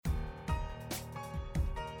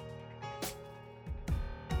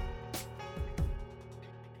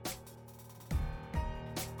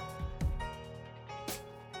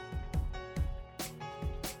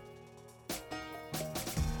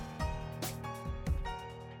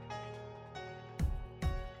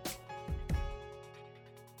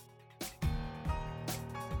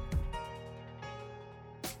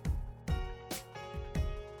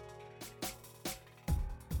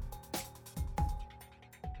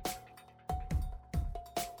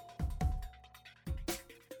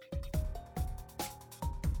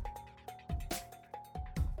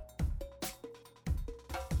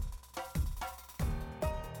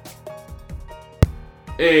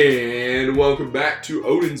And welcome back to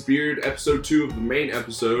Odin's Beard, episode 2 of the main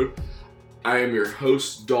episode. I am your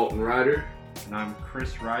host, Dalton Ryder. And I'm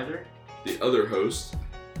Chris Ryder, the other host.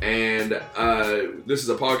 And this is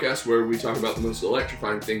a podcast where we talk about the most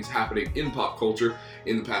electrifying things happening in pop culture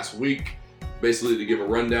in the past week. Basically to give a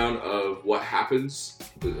rundown of what happens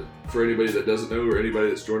for anybody that doesn't know or anybody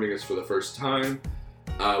that's joining us for the first time.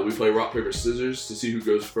 We play rock, paper, scissors to see who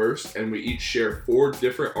goes first. And we each share 4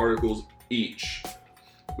 different articles each.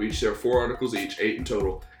 We each share 4 articles each, 8 in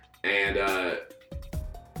total, and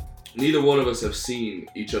neither one of us have seen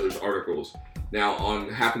each other's articles. Now, on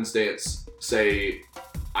happenstance, say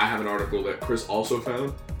I have an article that Chris also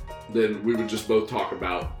found, then we would just both talk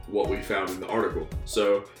about what we found in the article.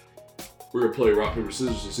 So, we're going to play rock, paper,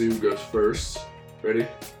 scissors to see who goes first. Ready?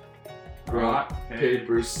 Rock,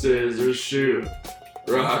 paper, scissors, shoot.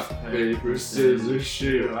 Rock, paper, scissors,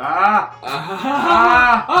 shoot. I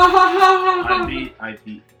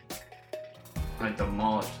beat. I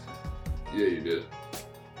demolished. Yeah, you did.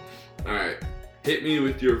 Alright. Hit me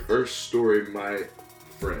with your first story, my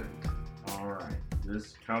friend. Alright.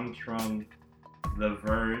 This comes from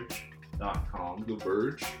TheVerge.com. The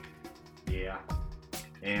Verge? Yeah.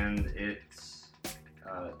 And it's,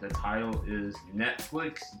 the title is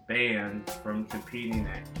Netflix Banned from Competing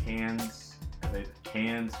at Cannes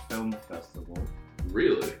Film Festival.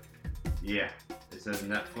 Really? Yeah. It says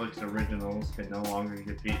Netflix originals can no longer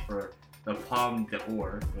compete for the Palme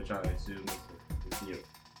d'Or, which I assume is the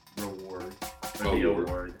reward. Or the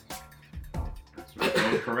award. Oh,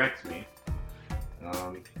 don't correct me.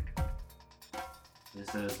 It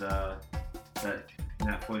says that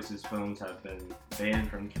Netflix's films have been banned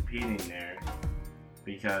from competing there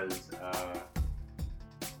because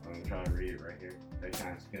I'm trying to read it right here. I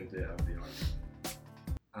kind of skimmed it. I'll be honest.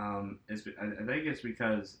 I think it's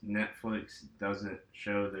because Netflix doesn't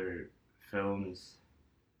show their films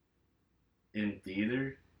in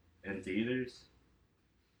theaters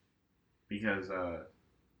because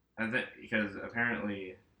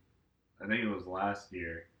apparently I think it was last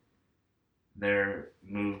year their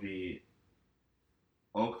movie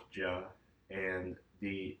Okja and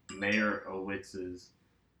the Mayor Owitz's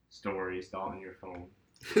story, stall in your phone.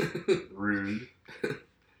 Rude.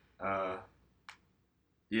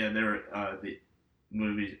 Yeah, there were the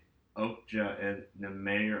movies Okja and the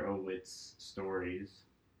Mayor Owitz stories,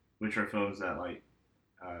 which are films that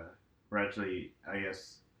were actually, I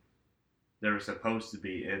guess, they were supposed to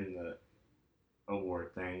be in the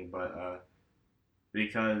award thing, but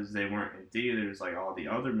because they weren't in theaters like all the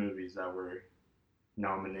other movies that were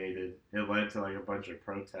nominated, it led to a bunch of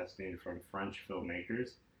protesting from French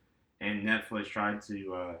filmmakers, and Netflix tried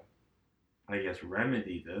to,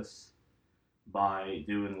 remedy this by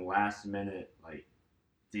doing last minute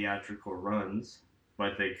theatrical runs,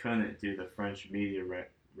 but they couldn't do the French media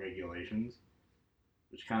regulations,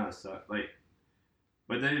 which kind of sucked.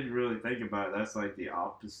 But then if you really think about it, that's the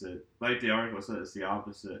opposite. Like the article said, it's the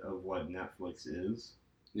opposite of what Netflix is.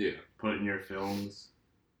 Yeah. Putting your films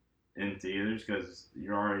in theaters because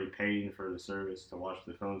you're already paying for the service to watch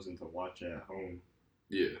the films and to watch it at home.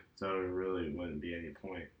 Yeah. So it really wouldn't be any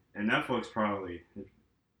point. And Netflix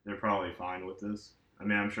they're probably fine with this. I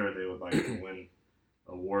mean, I'm sure they would like to win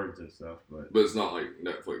awards and stuff, but it's not like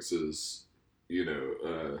Netflix is,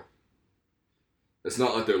 it's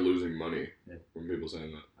not like they're losing money from people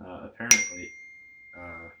saying that. Apparently.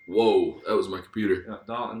 Whoa, that was my computer.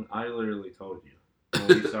 Dalton, I literally told you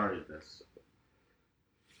when we started this.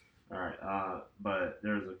 Alright, but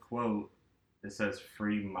there's a quote that says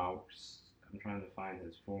Free Mouse. I'm trying to find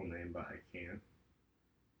his full name, but I can't.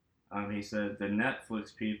 He said, the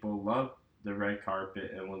Netflix people love the red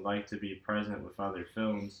carpet and would like to be present with other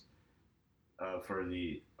films for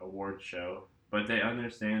the award show, but they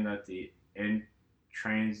understand that the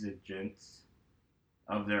intransigence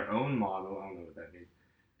of their own model, I don't know what that means,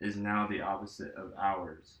 is now the opposite of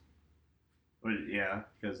ours. But yeah,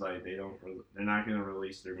 because they're not going to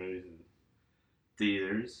release their movies in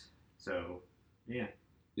theaters, so yeah.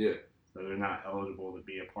 Yeah. So they're not eligible to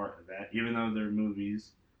be a part of that, even though their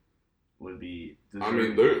movies would be deserving. I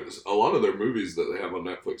mean, there's a lot of their movies that they have on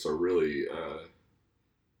Netflix are really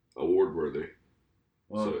award worthy.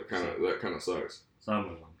 Well, so that kind of sucks. Some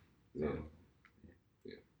of them. Yeah.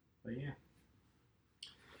 But yeah.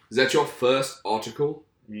 Is that your first article?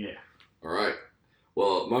 Yeah. All right.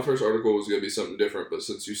 Well, my first article was going to be something different, but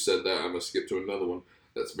since you said that, I'm going to skip to another one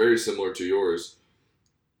that's very similar to yours.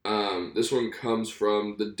 This one comes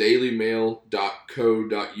from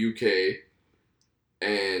thedailymail.co.uk,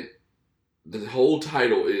 and the whole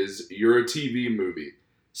title is "You're a TV movie.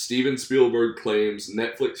 Steven Spielberg claims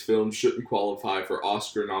Netflix films shouldn't qualify for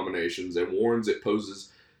Oscar nominations and warns it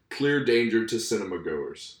poses clear danger to cinema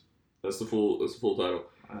goers. That's the full title.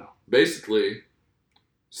 Wow. Basically,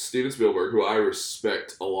 Steven Spielberg, who I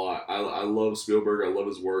respect a lot. I love Spielberg. I love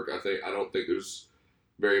his work. I don't think there's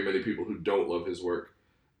very many people who don't love his work.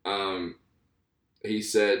 He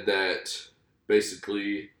said that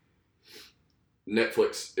basically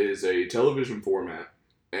Netflix is a television format,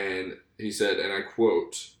 and he said, and I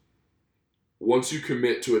quote, "Once you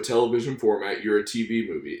commit to a television format, you're a TV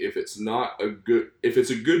movie. If it's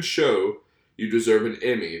a good show, you deserve an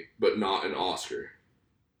Emmy, but not an Oscar."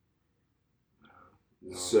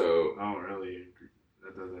 No, So I don't really agree.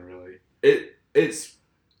 That doesn't really. It's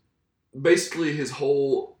basically the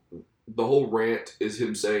whole rant is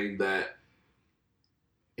him saying that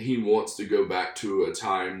he wants to go back to a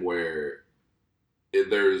time where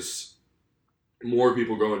there's more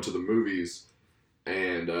people going to the movies,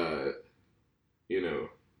 and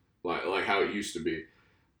like how it used to be,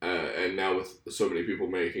 and now with so many people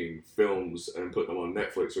making films and putting them on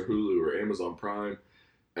Netflix or Hulu or Amazon Prime,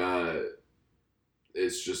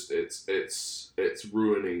 it's just it's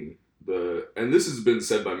ruining the. And this has been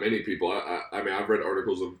said by many people. I mean, I've read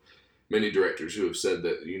articles of many directors who have said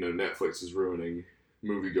that Netflix is ruining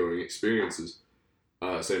movie-going experiences.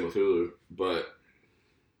 Same with Hulu, but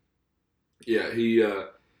yeah, he,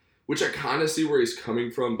 which I kind of see where he's coming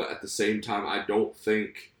from, but at the same time, I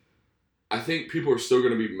think people are still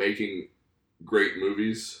going to be making great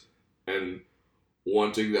movies and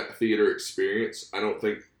wanting that theater experience. I don't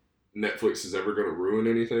think Netflix is ever going to ruin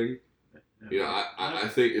anything. I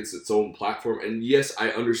think it's its own platform, and yes, I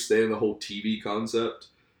understand the whole TV concept,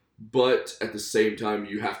 but at the same time,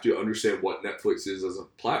 you have to understand what Netflix is as a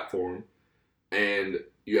platform, and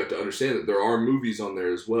you have to understand that there are movies on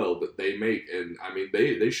there as well that they make, and I mean,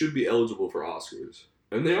 they should be eligible for Oscars,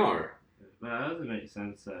 and they are. But that doesn't make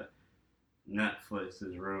sense that Netflix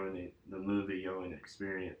is ruining the movie-going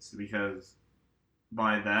experience, because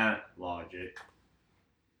by that logic,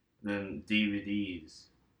 then DVDs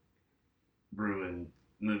ruin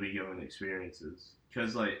movie-going experiences.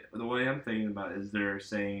 Because, like, the way I'm thinking about it is they're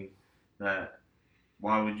saying that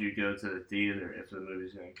why would you go to the theater if the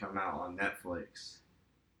movie's going to come out on Netflix,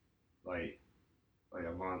 like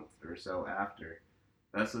a month or so after?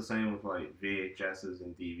 That's the same with, like, VHSs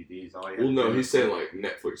and DVDs. Well, no, he's saying, like,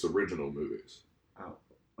 Netflix original movies. Oh.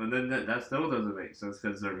 And then that still doesn't make sense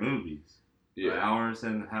because they're movies. Yeah. Hours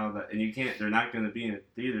and how that, and they're not going to be in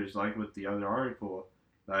theaters like with the other article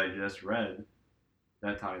that I just read.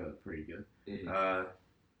 That tied up pretty good. Mm-hmm.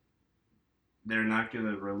 They're not going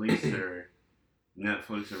to release their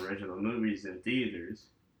Netflix original movies in theaters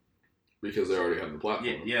because they already have the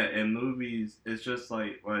platform. Yeah, and movies, it's just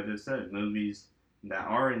like what I just said. Movies that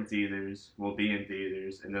are in theaters will be in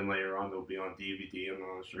theaters, and then later on they'll be on DVD and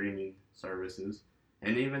on streaming services.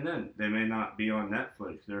 And even then, they may not be on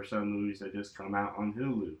Netflix. There are some movies that just come out on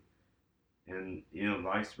Hulu, and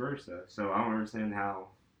vice versa. So I don't understand how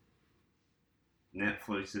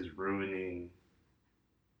Netflix is ruining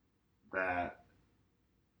that.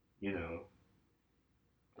 The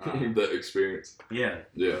experience. Yeah.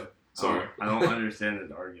 Yeah. Sorry. I don't understand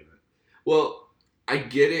the argument. Well, I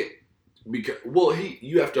get it because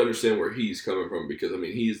you have to understand where he's coming from, because I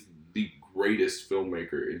mean he's the greatest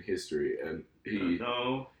filmmaker in history, and he.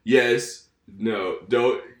 No. Yes. No.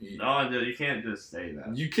 Don't. No, you can't just say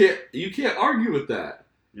that. You can't argue with that.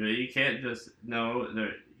 You can't just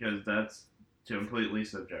because that's completely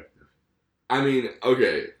subjective. I mean,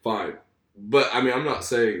 okay, fine, but I mean, I'm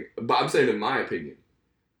saying in my opinion,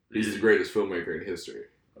 he's the greatest filmmaker in history.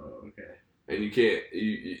 Oh, okay. And you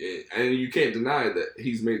can't deny that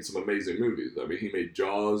he's made some amazing movies. I mean, he made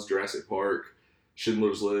Jaws, Jurassic Park,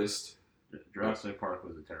 Schindler's List. Jurassic Park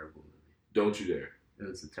was a terrible movie. Don't you dare.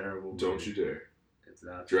 It's a terrible movie. Don't you dare. It's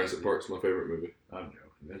not. Jurassic Park's my favorite movie. I'm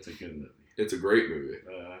joking. It's a good movie. It's a great movie.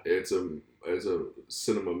 It's a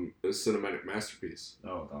cinematic masterpiece.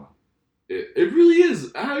 Oh, no. It really is.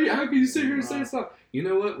 How can you sit here and say it's not? You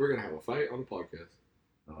know what? We're gonna have a fight on the podcast.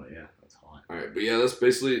 Oh yeah, that's hot. All right, but yeah,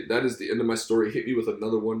 that is the end of my story. Hit me with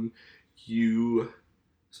another one, you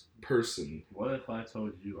person. What if I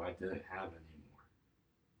told you I didn't have any more?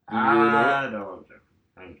 No,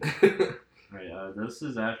 I'm joking. Alright, this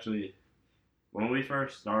is actually, when we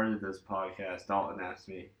first started this podcast, Dalton asked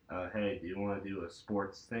me, hey, do you want to do a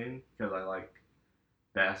sports thing? Because I like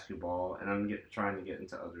basketball, and I'm trying to get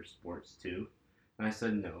into other sports too. And I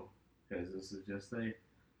said no, because this is just a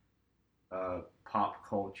pop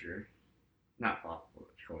culture. Not pop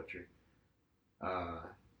culture.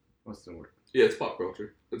 What's the word? Yeah, it's pop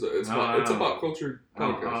culture. It's a pop culture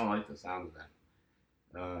podcast. I don't like the sound of that.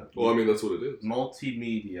 Well, I mean, that's what it is.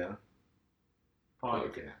 Multimedia podcast.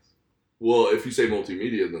 Okay. Well, if you say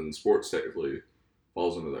multimedia, then sports technically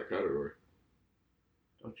falls into that category.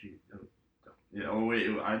 Don't. Yeah. Oh wait,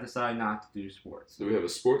 I decided not to do sports. Do we have a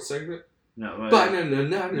sports segment? No.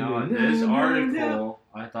 No. This article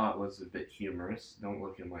I thought was a bit humorous. Don't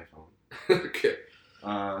look at my phone. Okay.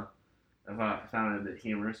 I found it a bit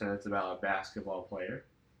humorous, and it's about a basketball player.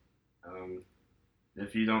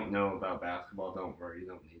 If you don't know about basketball, don't worry. You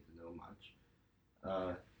don't need to know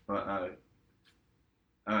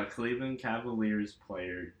much. Cleveland Cavaliers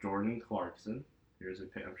player Jordan Clarkson. Here's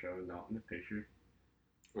I'm showing it out in the picture.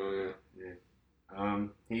 Oh Yeah.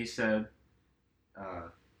 He said,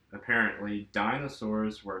 apparently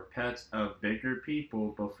dinosaurs were pets of bigger people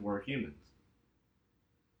before humans.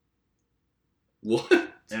 What?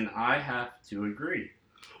 And I have to agree.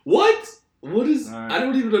 What? What is? I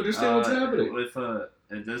don't even understand what's happening.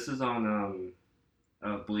 This is on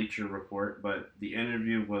Bleacher Report, but the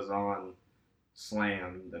interview was on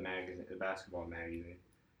Slam, the magazine, the basketball magazine.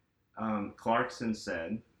 Clarkson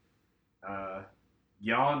said,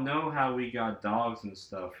 "Y'all know how we got dogs and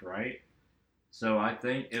stuff, right? So I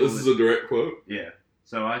think this is a direct quote. Yeah.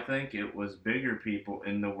 So I think it was bigger people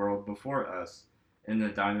in the world before us, and the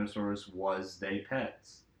dinosaurs was they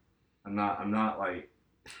pets. I'm not like."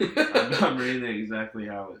 I'm not reading it exactly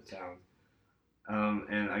how it sounds.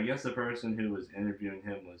 And I guess the person who was interviewing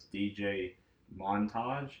him was DJ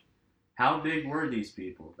Montage. How big were these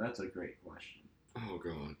people? That's a great question. Oh,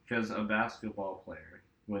 God. Because a basketball player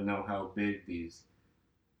would know how big these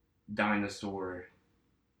dinosaur...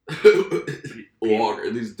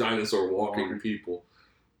 these dinosaur walking people.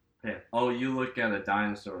 Yeah. Oh, you look at a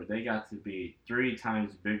dinosaur. They got to be 3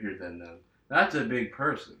 times bigger than them. That's a big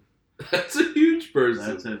person. That's a huge person.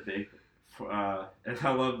 That's a big... and I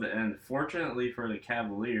love the end. Fortunately for the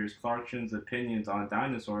Cavaliers, Clarkson's opinions on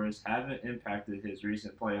dinosaurs haven't impacted his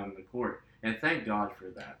recent play on the court. And thank God for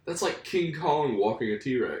that. That's like King Kong walking a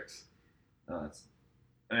T-Rex.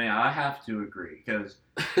 I have to agree. Because,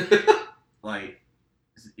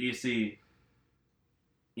 you see,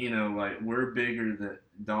 we're bigger than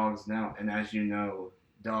dogs now. And as you know,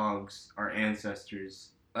 dogs are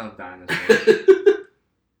ancestors of dinosaurs.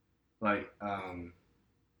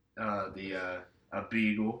 A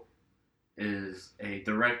beagle is a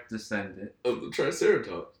direct descendant of the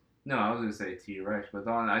Triceratops. No, I was gonna say T-Rex, but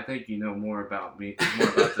Don, I think you know more about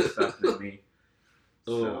this stuff than me.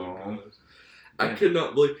 Oh my gosh, yeah. I could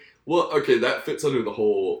not believe. Well, okay, that fits under the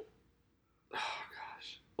whole. Oh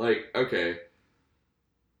gosh, okay,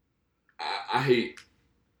 I hate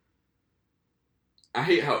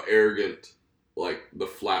how arrogant the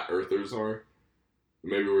flat earthers are.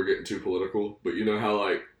 Maybe we're getting too political, but you know how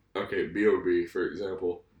okay, B.O.B. for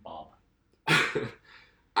example. Bob.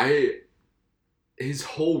 His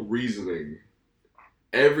whole reasoning,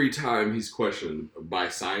 every time he's questioned by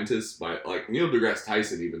scientists, by Neil deGrasse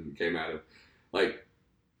Tyson even came at him. I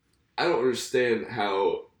don't understand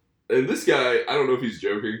how, and this guy, I don't know if he's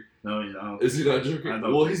joking. No, he's not. Is he not joking?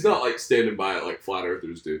 Well, he's not standing by it like flat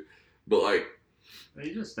earthers do. But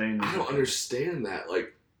he's just saying. I don't understand that.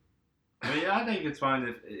 I think it's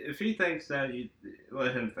fine if he thinks that, you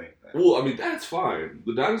let him think that. Well, that's fine.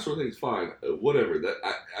 The dinosaur thing's fine. Whatever.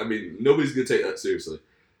 Nobody's gonna take that seriously.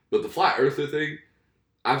 But the flat earther thing,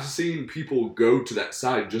 I've seen people go to that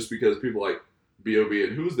side just because people like B.O.B.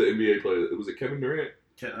 and who was the NBA player? Was it Kevin Durant?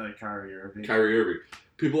 Kyrie Irving. Kyrie Irving.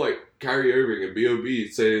 People like Kyrie Irving and B.O.B.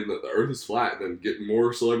 saying that the Earth is flat, and then getting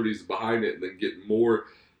more celebrities behind it, and then getting more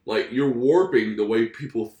you're warping the way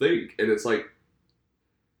people think, and it's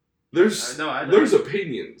There's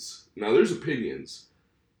opinions. Now, there's opinions.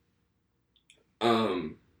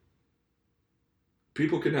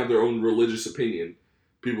 People can have their own religious opinion.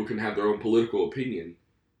 People can have their own political opinion.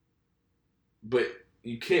 But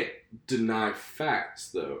you can't deny facts,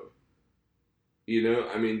 though.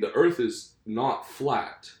 The Earth is not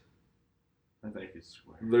flat. I think it's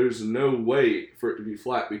square. There's no way for it to be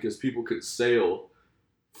flat because people could sail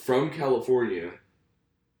from California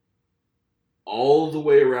all the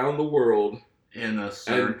way around the world in a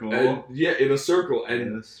circle. In a circle,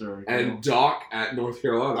 and dock at North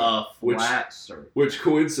Carolina. A flat circle. Which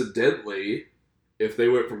coincidentally, if they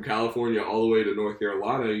went from California all the way to North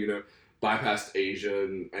Carolina, bypassed Asia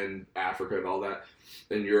and Africa and all that,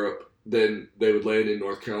 and Europe, then they would land in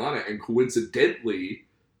North Carolina. And coincidentally,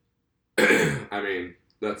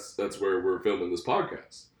 that's where we're filming this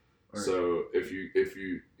podcast. So if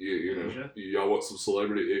y'all want some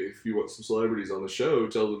celebrity, if you want some celebrities on the show,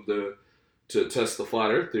 tell them to test the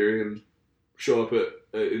flat Earth theory and show up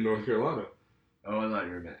in North Carolina. Oh, I thought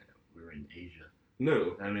we were in Asia.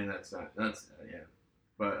 No, that's not. That's yeah.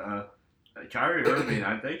 But Kyrie Irving,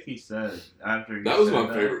 I think he said after he That was said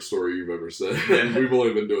my favorite story you've ever said. Yeah. We've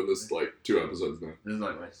only been doing this like 2 episodes now. This is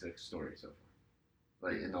like my 6th story so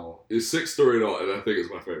far. Like, in all. It's 6th story and all, and I think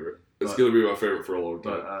it's my favorite. It's But- going to be my favorite for a long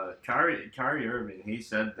time. But Kyrie Irving, he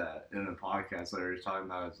said that in the podcast where he was talking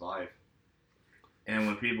about his life. And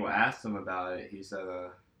when people asked him about it, he said,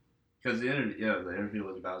 because the interview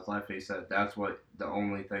was about his life, he said that's what the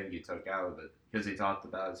only thing he took out of it. Because he talked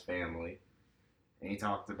about his family, and he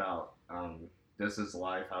talked about this is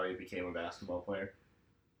life, how he became a basketball player.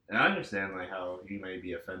 And I understand like how you may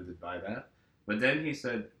be offended by that. But then he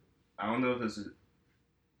said, I don't know if this is,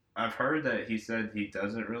 I've heard that he said he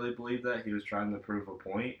doesn't really believe that. He was trying to prove a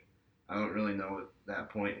point. I don't really know what that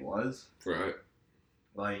point was. Right.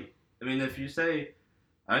 Like, I mean, if you say,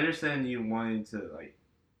 I understand you wanting to, like,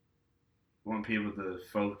 want people to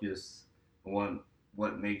focus on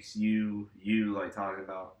what makes you, like, talking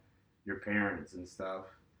about your parents and stuff.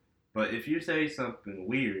 But if you say something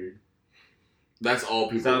weird, That's all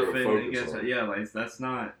people are going to focus on. Yeah, like, that's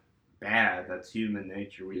not bad. That's human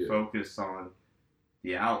nature. We focus on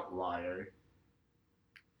the outlier.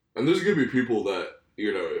 And there's going to be people that,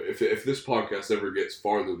 you know, if this podcast ever gets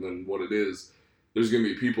farther than what it is, there's going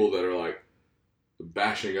to be people that are, like,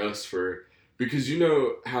 bashing us for, because you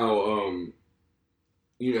know how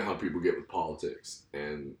people get with politics,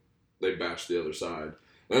 and they bash the other side.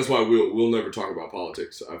 And that's why we'll never talk about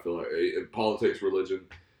politics, I feel like. Politics, religion,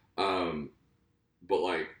 but,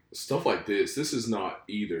 like, stuff like this is not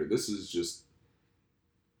either. This is just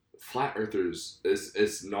flat earthers.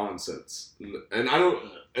 It's nonsense, and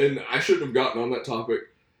I shouldn't have gotten on that topic.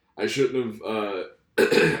 I shouldn't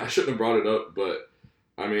have brought it up, but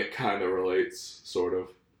I mean, it kind of relates, sort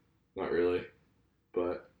of, not really,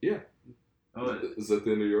 but yeah. Oh, is that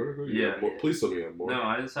the end of your article? Yeah. Please tell me you have more. No,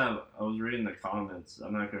 I was reading the comments.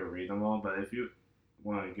 I'm not gonna read them all, but if you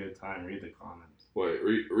want a good time, read the comments. Wait,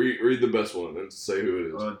 read the best one and say who it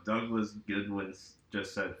is. Douglas Goodwin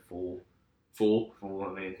just said fool. Fool? Fool. I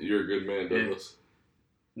mean, You're a good man, Douglas.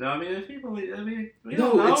 No, I mean, if people, we No,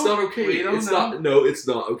 don't know. it's not okay. We don't It's know. not. No, it's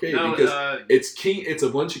not okay No, because it's a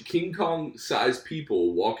bunch of King Kong sized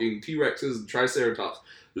people walking T-Rexes and Triceratops.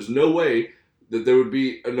 There's no way that there would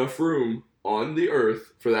be enough room on the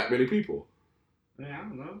Earth for that many people. Yeah, I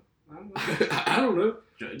don't know. I don't know.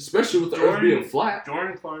 Especially with the Earth being flat.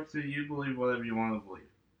 Jordan Clark said, "You believe whatever you want to believe.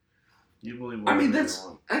 You believe I whatever mean, you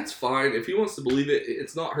want." that's fine. If he wants to believe it,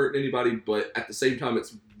 it's not hurting anybody, but at the same time,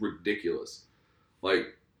 it's ridiculous.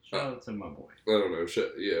 Like, Shout out to my boy. I don't know.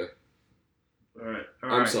 Yeah. All right.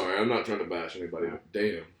 I'm sorry. I'm not trying to bash anybody.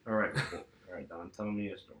 Damn. All right, Don. Tell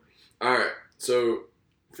me a story. All right. So,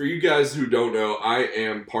 for you guys who don't know, I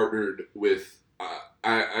am partnered with.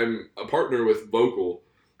 I'm a partner with Vocal,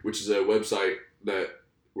 which is a website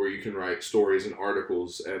where you can write stories and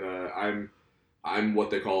articles, and I'm what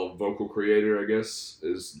they call a vocal creator, I guess,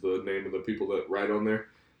 is the name of the people that write on there.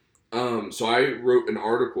 So I wrote an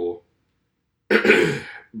article,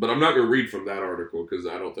 but I'm not going to read from that article because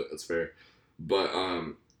I don't think that's fair. But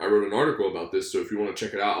I wrote an article about this, so if you want to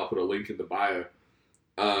check it out, I'll put a link in the bio,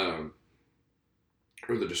 or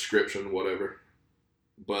the description, whatever.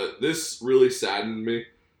 But this really saddened me.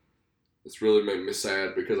 This really made me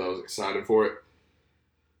sad because I was excited for it.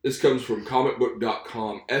 This comes from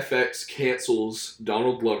comicbook.com. FX cancels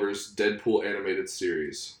Donald Glover's Deadpool animated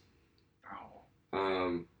series.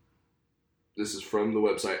 This is from the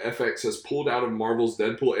website. FX has pulled out of Marvel's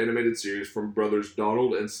Deadpool animated series from brothers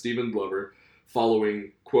Donald and Stephen Glover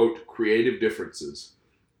following, quote, creative differences.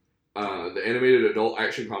 The animated adult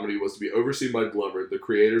action comedy was to be overseen by Glover, the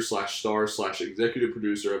creator/star/executive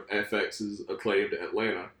producer of FX's acclaimed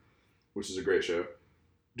Atlanta, which is a great show.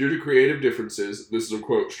 Due to creative differences, this is a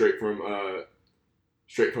quote straight from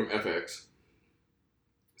FX. It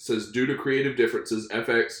says, due to creative differences,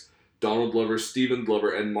 FX, Donald Glover, Stephen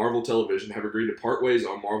Glover, and Marvel Television have agreed to part ways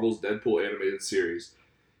on Marvel's Deadpool animated series.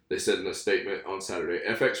 They said in a statement on Saturday.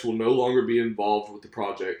 FX will no longer be involved with the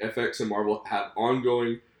project. FX and Marvel have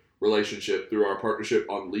ongoing relationship through our partnership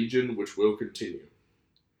on Legion, which will continue.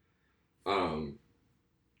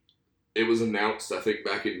 It was announced, I think,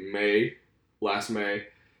 back in last May,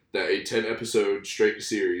 that a 10-episode straight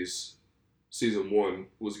series, season 1,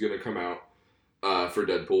 was going to come out for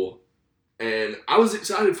Deadpool. And I was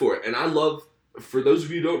excited for it. And for those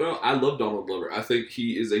of you who don't know, I love Donald Glover. I think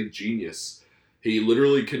he is a genius. He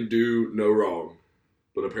literally can do no wrong.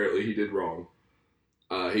 But apparently he did wrong.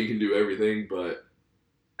 He can do everything,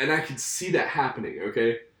 and I can see that happening,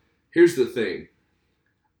 okay? Here's the thing.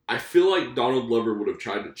 I feel like Donald Glover would have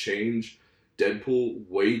tried to change Deadpool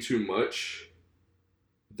way too much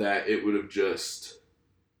that it would have just,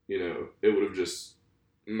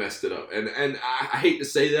 messed it up. And I hate to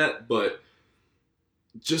say that, but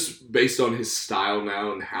just based on his style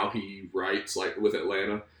now and how he writes, like with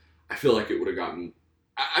Atlanta, I feel like it would have gotten.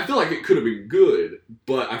 I feel like it could have been good,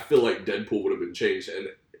 but I feel like Deadpool would have been changed. And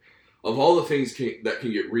of all the things that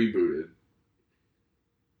can get rebooted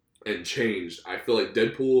and changed, I feel like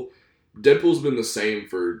Deadpool's been the same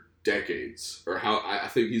for decades, or how I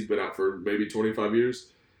think he's been out for maybe 25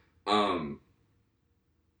 years. I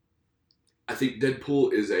think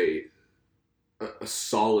Deadpool is a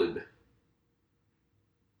solid,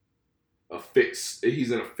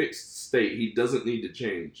 he's in a fixed state. He doesn't need to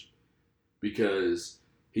change because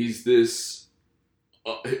he's this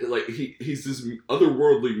he's this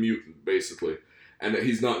otherworldly mutant basically, and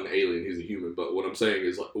he's not an alien. He's a human. But what I'm saying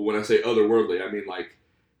is, like, when I say otherworldly, I mean like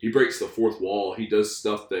he breaks the fourth wall. He does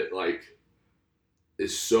stuff that like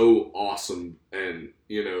is so awesome, and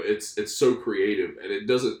it's so creative, and it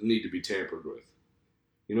doesn't need to be tampered with.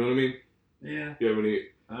 You know what I mean? Yeah. You have any?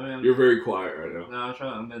 You're very quiet right now. No,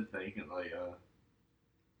 I've been thinking like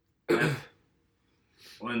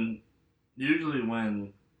when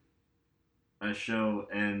a show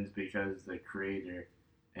ends because the creator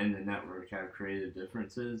and the network have creative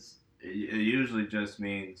differences, it usually just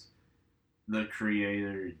means the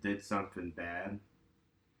creator did something bad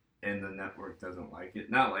and the network doesn't like it.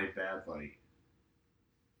 Not like bad, like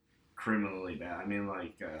criminally bad. I mean,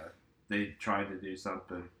 like they tried to do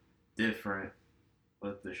something different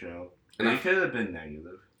with the show. And it could have been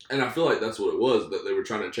negative. And I feel like that's what it was, that they were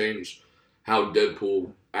trying to change how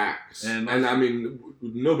Deadpool acts. And I mean,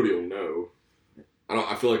 nobody will know.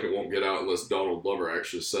 I feel like it won't get out unless Donald Glover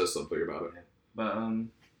actually says something about it. But, I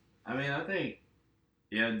mean, I think,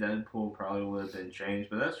 Deadpool probably would have been changed,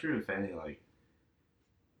 but that's true if any, like,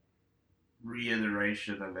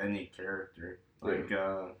 reiteration of any character. Like,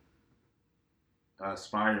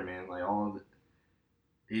 Spider-Man, like,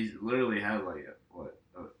 he's literally had, like,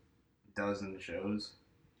 a dozen shows?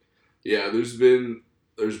 Yeah, there's been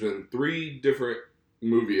 3 different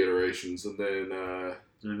movie iterations, and then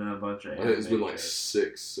there's been a bunch of. It's been like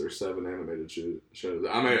 6 or 7 animated shows.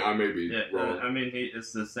 I may be wrong. I mean,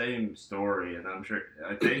 it's the same story, and I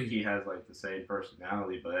think he has like the same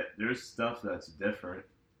personality, but there's stuff that's different.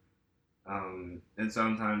 And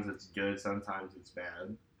sometimes it's good, sometimes it's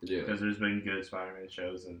bad. Yeah. Because there's been good Spider-Man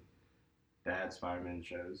shows and bad Spider-Man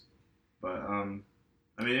shows, but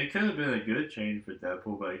I mean, it could have been a good change for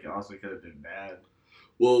Deadpool, but it also could have been bad.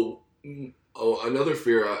 Well, another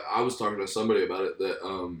fear, I was talking to somebody about it, that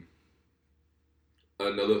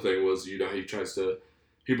another thing was, he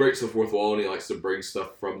breaks the fourth wall and he likes to bring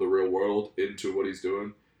stuff from the real world into what he's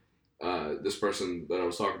doing. This person that I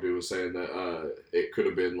was talking to was saying that it could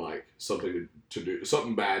have been like something to do,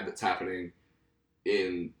 something bad that's happening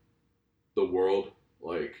in the world,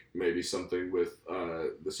 like maybe something with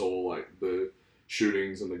this whole, like, the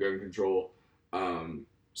shootings and the gun control,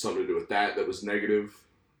 something to do with that was negative,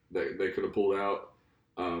 that they could have pulled out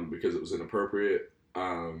because it was inappropriate.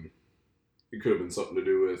 It could have been something to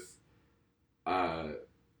do with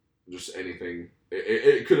just anything.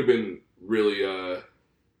 It could have been really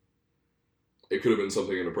it could have been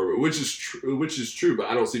something inappropriate, which is true, but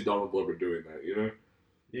I don't see Donald Glover doing that, you know?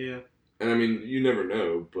 Yeah. And I mean, you never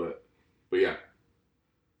know, but yeah.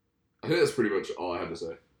 I think that's pretty much all I have to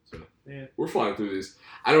say. So yeah. We're flying through these.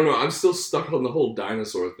 I don't know. I'm still stuck on the whole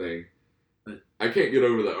dinosaur thing. I can't get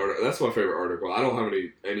over that article. That's my favorite article. I don't have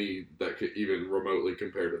any that could even remotely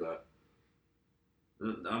compare to that.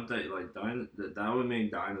 I'm thinking, like, that would mean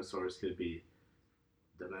dinosaurs could be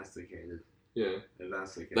domesticated. Yeah.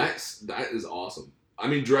 Domesticated. That is awesome. I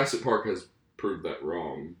mean, Jurassic Park has proved that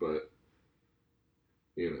wrong, but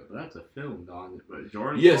you know. Well, that's a film, Don. But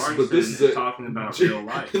Jordan Clarkson but this is talking about real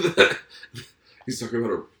life. He's talking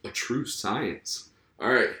about a true science.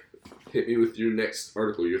 All right, hit me with your next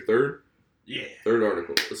article. Your third. Yeah. Third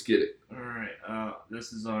article. Let's get it. All right.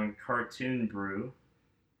 This is on Cartoon Brew.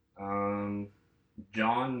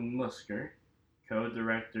 John Musker,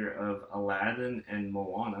 co-director of Aladdin and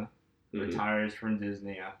Moana, retires from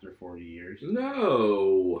Disney after 40 years.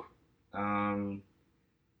 No.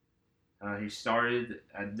 He started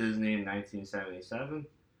at Disney in 1977.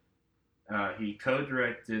 He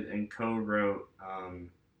co-directed and co-wrote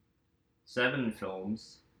 7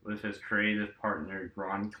 films with his creative partner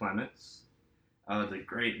Ron Clements. The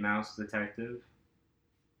Great Mouse Detective,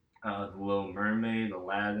 The Little Mermaid,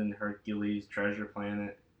 Aladdin, Hercules, Treasure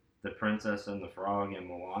Planet, The Princess and the Frog, and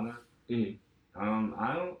Moana.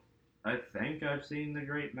 I think I've seen The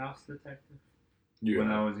Great Mouse Detective.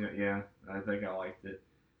 I think I liked it.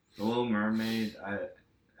 The Little Mermaid, I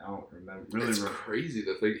don't remember. It's crazy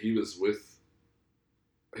to think he was with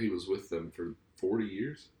them for 40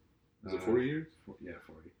 years? Is it 40 years? Yeah,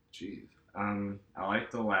 40. Jeez. I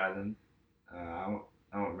liked Aladdin. I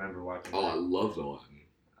don't remember watching. Oh, I loved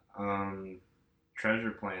Aladdin.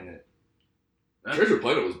 Treasure Planet. Treasure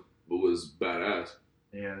Planet was badass.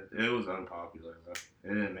 Yeah, it was unpopular though. It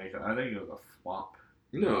didn't make it. I think it was a flop.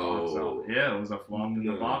 No. Yeah, it was a flop in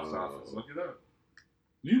the box office. Look it up.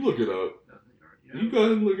 You look it up. Yeah. You go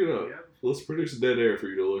ahead and look it up. Yeah. Let's produce dead air for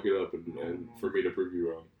you to look it up and for me to prove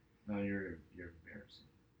you wrong. No, you're embarrassing.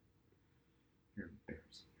 You're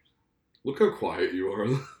embarrassing yourself. Look how quiet you are.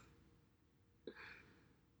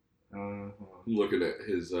 I'm looking at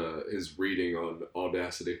his reading on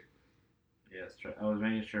Audacity. Yes, I was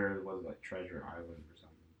making sure it wasn't like Treasure Island or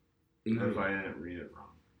something. Mm-hmm. If I didn't read it wrong.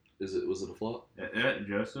 Was it a flop?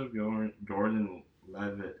 Joseph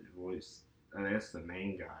Gordon-Levitt voiced, I guess, the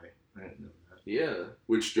main guy. I didn't know that. Yeah,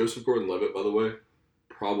 which Joseph Gordon-Levitt, by the way,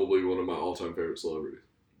 probably one of my all-time favorite celebrities.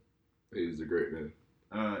 He's a great man.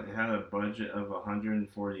 It had a budget of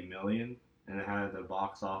 $140 million, and it had a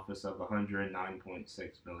box office of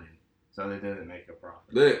 $109.6 million. So they didn't make a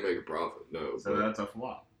profit. They didn't make a profit, no. So that's a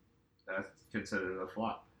flop. That's considered a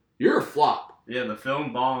flop. You're a flop. Yeah, the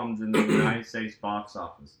film bombed in the United States box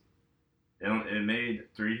office. It made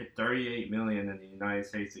 $38 million in the United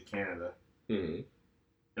States and Canada. Mm-hmm.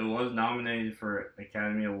 It was nominated for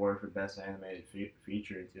Academy Award for Best Animated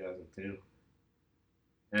Feature in 2002.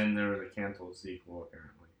 And there was a canceled sequel,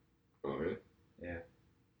 apparently. Oh, yeah? Yeah.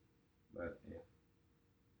 But, yeah.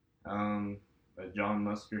 But John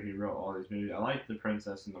Musker, he wrote all these movies. I like The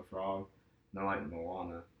Princess and the Frog, and I like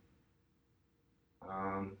Moana.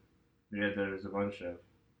 Yeah, there's a bunch of...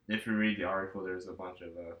 If you read the article, there's a bunch of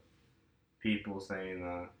people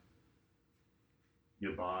saying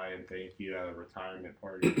goodbye and thank you at a retirement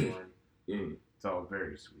party for him. Mm. It's all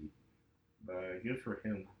very sweet. But good for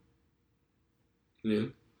him. Yeah.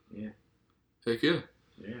 Yeah. Heck yeah.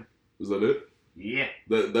 Yeah. Was that it? Yeah.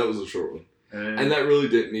 That was a short one. And that really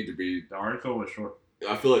didn't need to be... The article was short.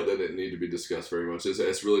 I feel like that didn't need to be discussed very much.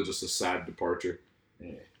 It's really just a sad departure.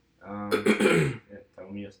 Yeah. Yeah, tell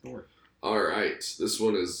me a story. Alright. This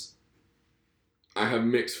one is... I have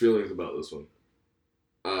mixed feelings about this one.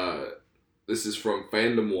 This is from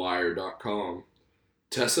fandomwire.com.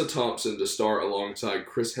 Tessa Thompson to star alongside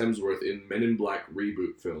Chris Hemsworth in Men in Black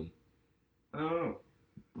reboot film. Oh.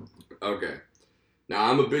 Okay.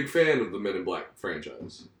 Now, I'm a big fan of the Men in Black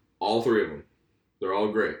franchise. All three of them. They're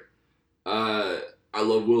all great. I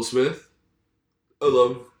love Will Smith. I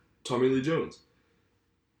love Tommy Lee Jones.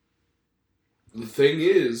 The thing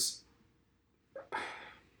is,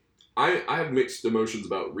 I have mixed emotions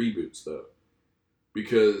about reboots, though.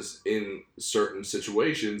 Because in certain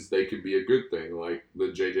situations, they could be a good thing, like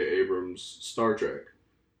the J.J. Abrams Star Trek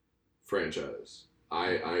franchise.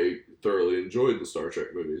 I thoroughly enjoyed the Star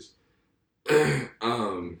Trek movies.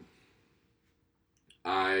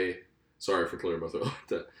 Sorry for clearing my throat like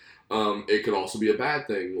that. It could also be a bad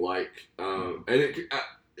thing, like, and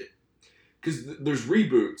because there's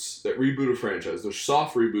reboots that reboot a franchise. There's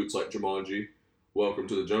soft reboots like Jumanji, Welcome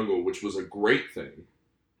to the Jungle, which was a great thing.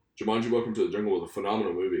 Jumanji, Welcome to the Jungle was a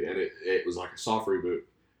phenomenal movie, and it was like a soft reboot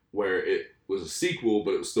where it was a sequel,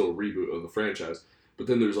 but it was still a reboot of the franchise. But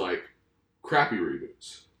then there's like crappy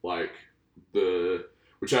reboots, like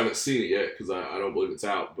which I haven't seen it yet because I don't believe it's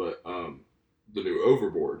out, but the new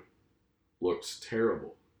Overboard looks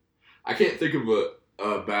terrible. I can't think of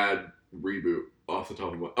a bad reboot off the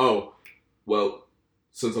top of my... Oh, well,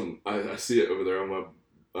 since I see it over there on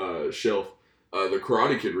my shelf, the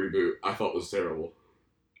Karate Kid reboot I thought was terrible.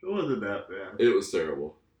 It wasn't that bad. It was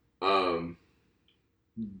terrible. The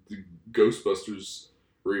Ghostbusters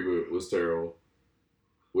reboot was terrible,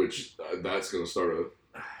 which that's going to start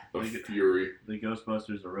a fury. The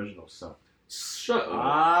Ghostbusters original sucked. Shut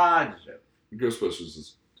up. Ghostbusters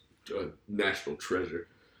is a national treasure.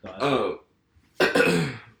 But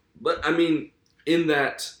I mean, in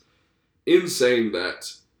saying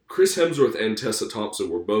that, Chris Hemsworth and Tessa Thompson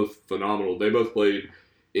were both phenomenal. They both played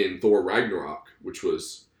in Thor Ragnarok, which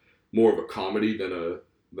was more of a comedy than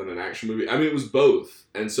an action movie. I mean, it was both.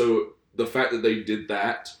 And so the fact that they did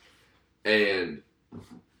that and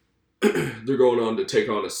they're going on to take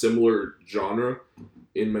on a similar genre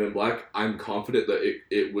in Men in Black, I'm confident that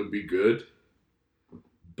it would be good.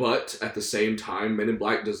 But at the same time, Men in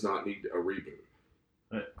Black does not need a reboot.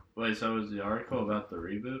 Wait, so was the article about the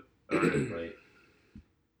reboot? Like...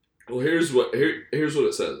 Well, here's what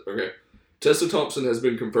it says. Okay. Tessa Thompson has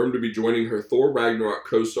been confirmed to be joining her Thor Ragnarok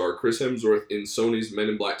co-star Chris Hemsworth in Sony's Men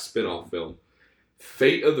in Black spin-off film.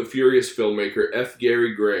 Fate of the Furious filmmaker F.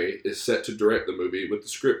 Gary Gray is set to direct the movie, with the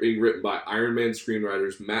script being written by Iron Man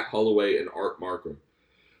screenwriters Matt Holloway and Art Markham.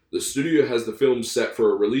 The studio has the film set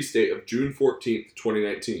for a release date of June 14th,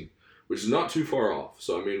 2019, which is not too far off.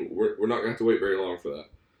 So, I mean, we're not going to have to wait very long for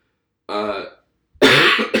that.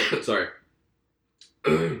 Sorry.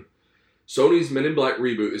 Sony's Men in Black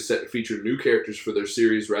reboot is set to feature new characters for their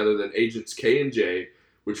series rather than Agents K and J,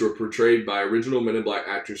 which were portrayed by original Men in Black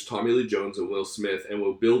actors Tommy Lee Jones and Will Smith, and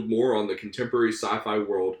will build more on the contemporary sci-fi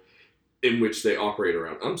world in which they operate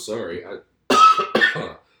around. I'm sorry.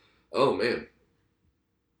 Oh, man.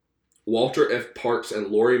 Walter F. Parks and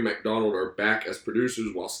Laurie MacDonald are back as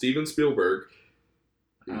producers, while Steven Spielberg,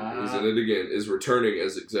 he's in it again, is returning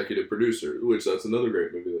as executive producer, which that's another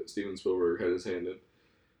great movie that Steven Spielberg had his hand in.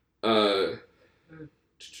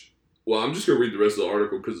 Well, I'm just going to read the rest of the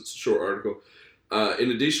article because it's a short article.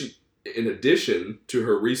 In addition to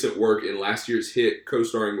her recent work in last year's hit,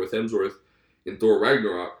 co-starring with Hemsworth in Thor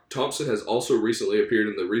Ragnarok, Thompson has also recently appeared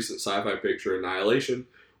in the recent sci-fi picture Annihilation,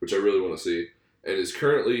 which I really want to see, and is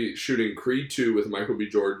currently shooting Creed 2 with Michael B.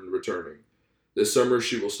 Jordan returning. This summer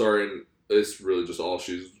she will star in, it's really just all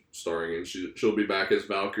she's starring in, she'll be back as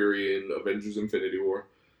Valkyrie in Avengers Infinity War.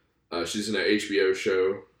 She's in an HBO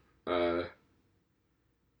show.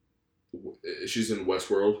 She's in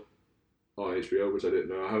Westworld on HBO, which I didn't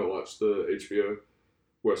know. I haven't watched the HBO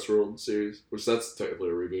Westworld series, which that's technically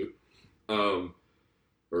a reboot.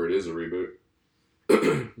 Or it is a reboot.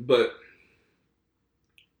 But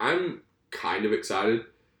I'm kind of excited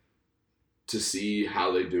to see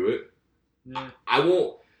how they do it. Yeah. I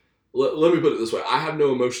won't. Let me put it this way. I have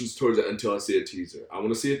no emotions towards it until I see a teaser. I want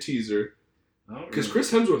to see a teaser. Because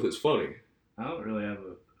Chris Hemsworth is funny. I don't really have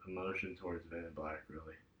an emotion towards Men in Black,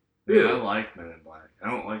 really. Yeah. I like Men in Black. I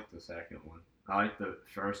don't like the second one. I like the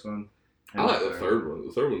first one. I like the third one.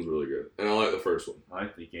 The third one's really good. And I like the first one. I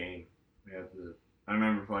like the game. I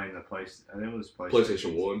remember playing I think it was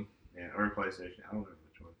PlayStation 1. Yeah, or PlayStation. I don't remember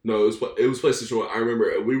which one. No, it was PlayStation 1. I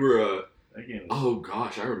remember we were... that game was, oh,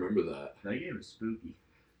 gosh, I remember that. That game was spooky.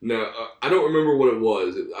 No, I don't remember what it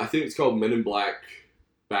was. I think it's called Men in Black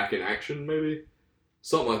Back in Action, maybe?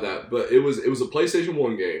 Something like that. But it was a PlayStation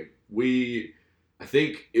 1 game. I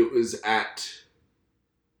think it was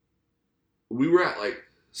we were at like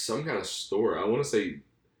some kind of store. I want to say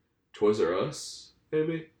Toys R Us,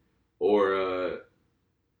 maybe? Or,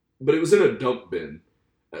 but it was in a dump bin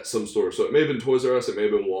at some store. So it may have been Toys R Us, it may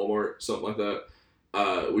have been Walmart, something like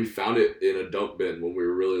that. We found it in a dump bin when we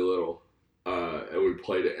were really little. And we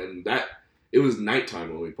played it, and it was nighttime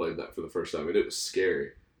when we played that for the first time, and it was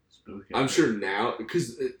scary. Spooky. I'm sure now,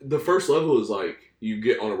 because the first level is like, you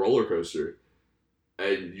get on a roller coaster,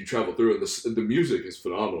 and you travel through, and the music is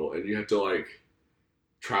phenomenal, and you have to like,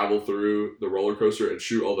 travel through the roller coaster and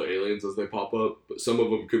shoot all the aliens as they pop up, but some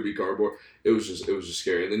of them could be cardboard. It was just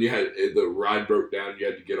scary, and then the ride broke down, you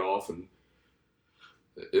had to get off, and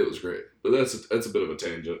it was great. But that's a bit of a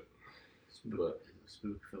tangent. But it's a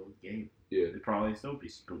spook-filled game. Yeah. It'd probably still be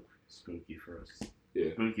spooky for us.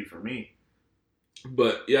 Yeah. Spooky for me.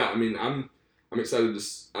 But yeah, I mean, I'm excited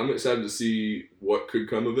to see what could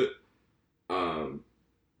come of it.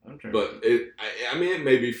 But it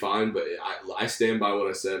may be fine, but I stand by what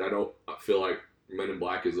I said. I feel like Men in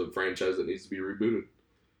Black is a franchise that needs to be rebooted.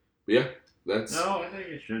 But yeah, that's... No, I think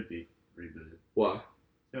it should be rebooted. Why?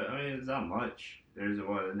 I mean, it's not much. There's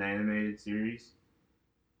an animated series.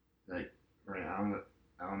 Like, I don't know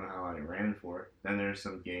how long it ran for. Then there's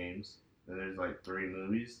some games. Then there's like 3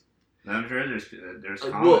 movies. And I'm sure there's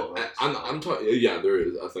comic books. I'm talking. Yeah, there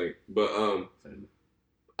is. I think, but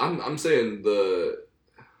I'm saying the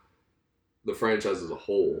franchise as a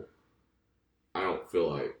whole. I don't feel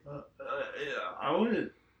like. Yeah, I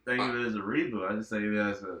wouldn't think of it as a reboot. I just think of it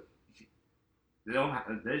as a. They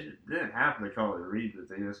didn't have to call it a reboot.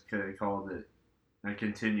 They just could have called it a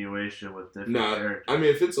continuation with different characters. I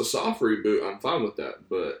mean, if it's a soft reboot, I'm fine with that.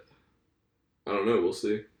 But I don't know. We'll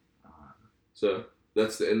see. So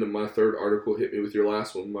that's the end of my third article. Hit me with your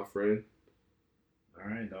last one, my friend. All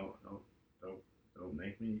right, don't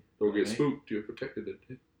make me. Don't get spooked. You're protected.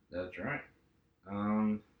 That's right.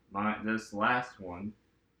 This last one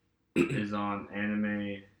is on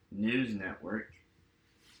Anime News Network.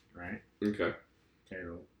 Right. Okay.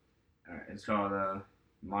 All right. It's called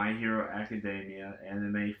My Hero Academia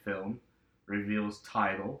anime film reveals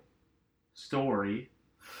title, story,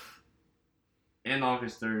 and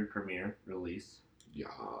August 3rd premiere release.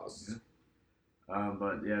 Yes. Yeah.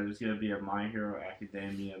 But yeah, there's gonna be a My Hero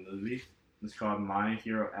Academia movie. It's called My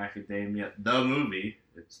Hero Academia the movie.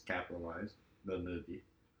 It's capitalized. The movie.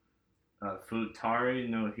 Futari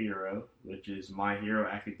no Hero, which is My Hero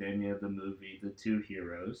Academia the movie, The Two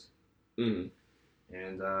Heroes. And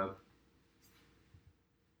it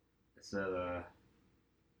said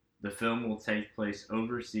The film will take place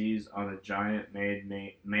overseas on a giant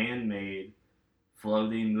man-made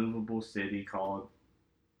floating movable city called,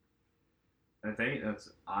 I think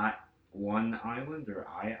that's One Island or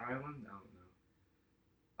I Island.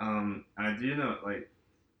 I don't know. I do know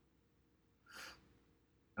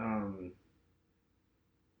um,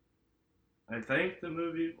 I think the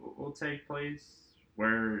movie will take place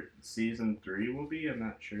where season 3 will be. I'm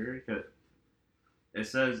not sure. It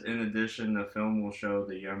says, in addition, the film will show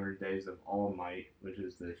the younger days of All Might, which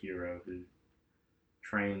is the hero who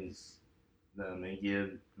trains them and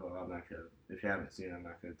give. Well, I'm not gonna. If you haven't seen it, I'm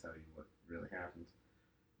not gonna tell you what really happens.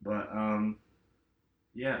 But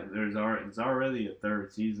yeah, it's already a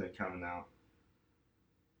third season coming out.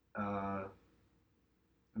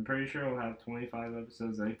 I'm pretty sure it'll have 25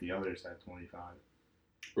 episodes. I think the others had 25.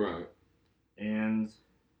 Right. And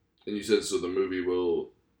you said so the movie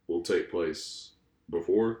will take place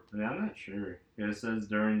before? I mean, I'm not sure. It says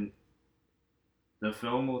the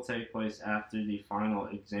film will take place after the final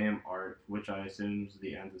exam arc, which I assume is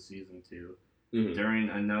the end of season 2. Mm-hmm. During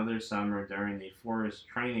another summer, during the forest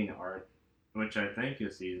training arc, which I think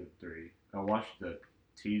is season 3. I watched the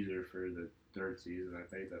teaser for the third season. I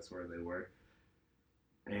think that's where they were.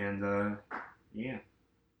 And yeah,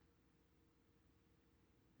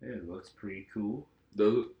 it looks pretty cool.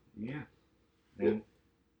 Does it? Yeah. And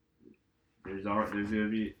there's gonna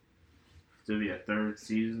be a third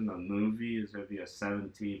season. A movie is gonna be a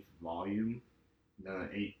 17th volume, the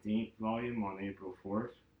 18th volume on April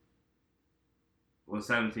 4th. Well, the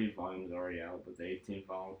 17th volume is already out, but the 18th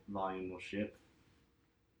volume will ship.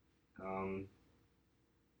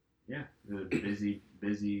 Yeah, the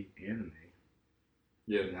busy anime.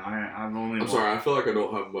 Yeah. I'm sorry, I feel like I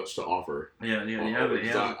don't have much to offer. Yeah.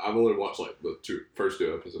 I've only watched like the first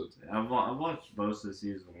two episodes. I've watched most of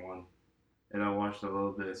season 1, and I watched a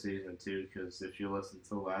little bit of season 2 because if you listen to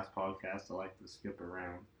the last podcast, I like to skip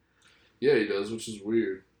around. Yeah, he does, which is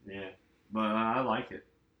weird. Yeah, but I like it.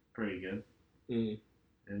 Pretty good. Mm.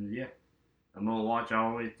 And yeah, I'm gonna watch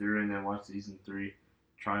all the way through and then watch season 3.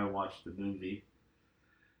 Try to watch the movie.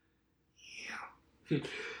 Yeah.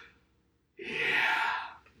 Yeah.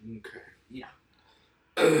 Okay. Yeah.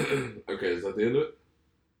 Okay, is that the end of it?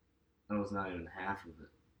 That was not even half of it.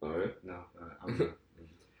 Oh, yeah? No, I'm not.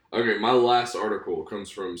 Okay, my last article comes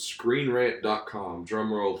from ScreenRant.com.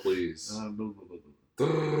 Drum roll, please.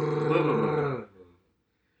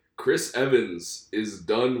 Chris Evans is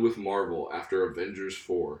done with Marvel after Avengers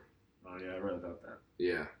 4. Oh, yeah, I read about that.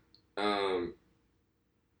 Yeah.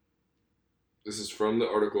 This is from the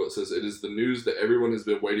article. It says, it is the news that everyone has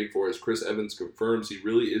been waiting for as Chris Evans confirms he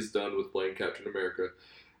really is done with playing Captain America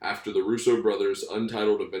after the Russo brothers'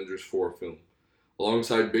 untitled Avengers 4 film.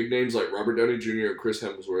 Alongside big names like Robert Downey Jr. and Chris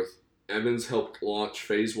Hemsworth, Evans helped launch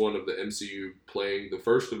Phase 1 of the MCU playing the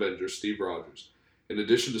first Avenger, Steve Rogers. In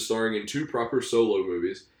addition to starring in 2 proper solo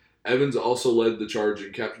movies, Evans also led the charge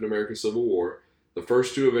in Captain America Civil War, the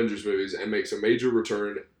first 2 Avengers movies, and makes a major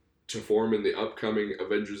return to form in the upcoming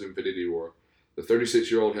Avengers Infinity War. The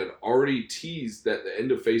 36-year-old had already teased that the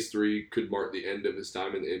end of Phase 3 could mark the end of his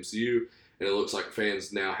time in the MCU, and it looks like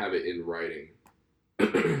fans now have it in writing.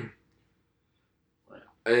 Wow.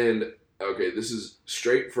 And, okay, this is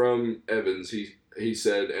straight from Evans. He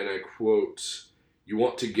said, and I quote, "You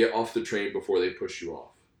want to get off the train before they push you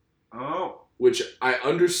off." Oh. Which I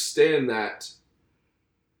understand that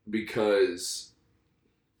because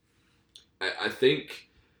I think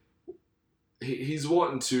he's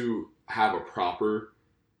wanting to have a proper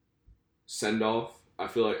send-off. I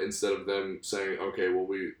feel like instead of them saying, okay, well,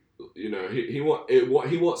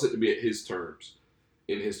 he wants it to be at his terms,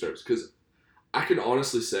 in his terms. Because I can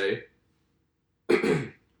honestly say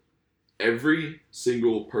every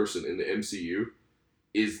single person in the MCU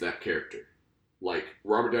is that character. Like,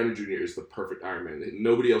 Robert Downey Jr. is the perfect Iron Man.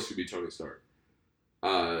 Nobody else could be Tony Stark.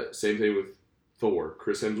 Same thing with Thor.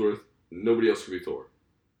 Chris Hemsworth, nobody else could be Thor.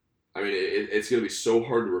 I mean, it's going to be so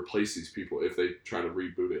hard to replace these people if they try to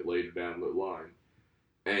reboot it later down the line.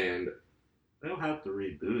 And they don't have to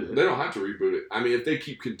reboot it. They don't have to reboot it. I mean, if they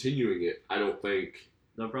keep continuing it, I don't think...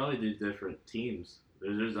 They'll probably do different teams.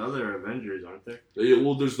 There's other Avengers, aren't there? Yeah,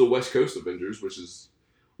 well, there's the West Coast Avengers, which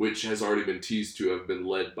has already been teased to have been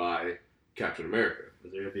led by Captain America.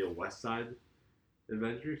 Is there going to be a West Side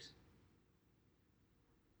Avengers?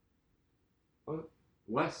 What?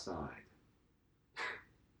 West Side.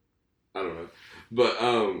 I don't know, but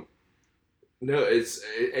no,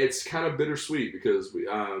 it's kind of bittersweet because we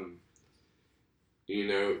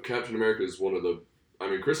Captain America is one of the. I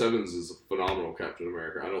mean, Chris Evans is a phenomenal Captain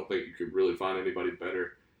America. I don't think you could really find anybody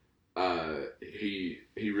better. He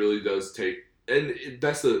really does take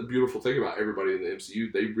that's the beautiful thing about everybody in the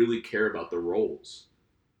MCU. They really care about their roles.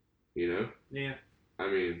 You know? Yeah. I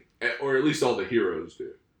mean, or at least all the heroes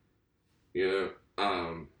do. You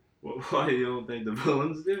know? Why you don't think the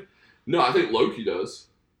villains do? No, I think Loki does.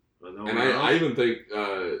 No, And I even think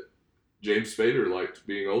James Spader liked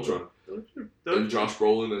being Ultron. And Josh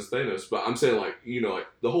Brolin as Thanos. But I'm saying, like, you know, like,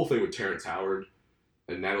 the whole thing with Terrence Howard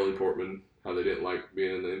and Natalie Portman, how they didn't like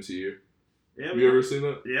being in the MCU. Yeah, Have you ever seen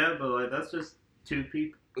that? Yeah, but, like, that's just two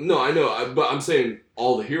people. No, I know. But I'm saying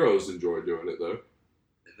all the heroes enjoy doing it, though.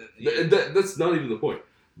 That's not even the point.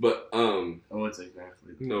 But, Oh, it's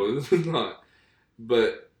exactly. No, it's not.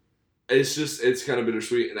 But it's kind of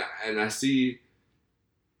bittersweet. And I see,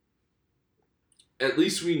 at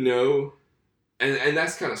least we know, and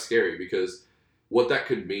that's kind of scary, because what that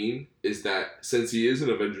could mean is that since he is in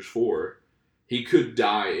Avengers 4, he could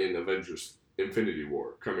die in Avengers Infinity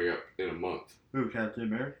War coming up in a month. Who, Captain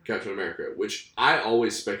America? Captain America, which I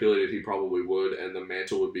always speculated he probably would, and the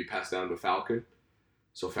mantle would be passed down to Falcon.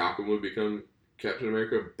 So Falcon would become Captain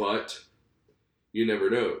America, but you never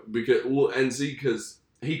know. Because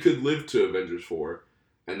he could live to Avengers 4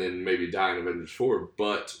 and then maybe die in Avengers 4,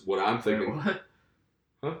 but what I'm thinking... Wait, what?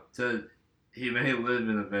 Huh? So he may live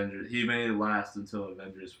in Avengers, he may last until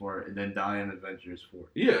Avengers 4 and then die in Avengers 4.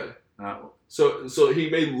 Yeah. So he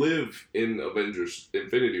may live in Avengers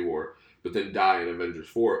Infinity War, but then die in Avengers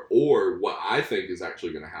 4. Or what I think is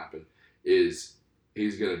actually going to happen is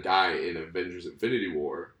he's going to die in Avengers Infinity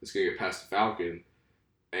War. It's going to get past the Falcon,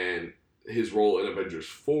 and his role in Avengers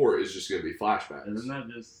 4 is just going to be flashbacks. Isn't that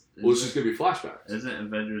just... Well, it's just going to be flashbacks. Isn't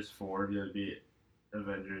Avengers 4 going to be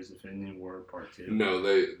Avengers Infinity War Part 2? No,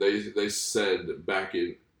 they said back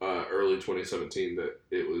in early 2017 that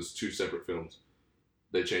it was two separate films.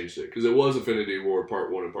 They changed it because it was Infinity War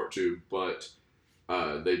Part 1 and Part 2, but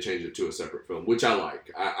they changed it to a separate film, which I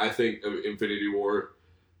like. I think Infinity War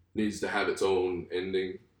needs to have its own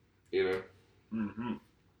ending, you know? Mm-hmm.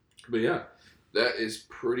 But yeah, that is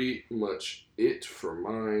pretty much it for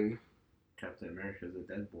mine. Captain America's a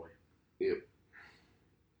dead boy. Yep.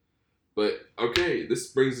 But, okay, this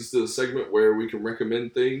brings us to the segment where we can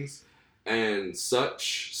recommend things and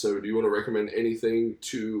such. So, do you want to recommend anything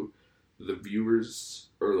to the viewers,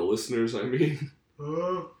 or the listeners, I mean?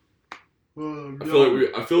 No. I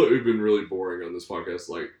feel like we've been really boring on this podcast.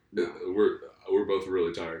 Like, we're both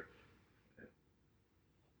really tired.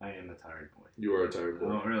 I am a tired boy. You are a tired boy. I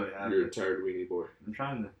don't really have You're a tired weenie boy. I'm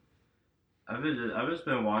trying to... I've just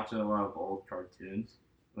been watching a lot of old cartoons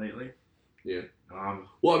lately. Yeah.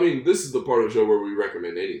 Well, I mean, this is the part of the show where we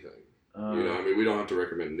recommend anything. You know, I mean, we don't have to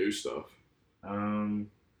recommend new stuff.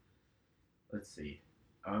 Let's see.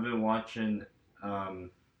 I've been watching,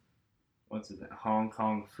 what's it? Hong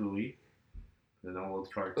Kong Phooey, an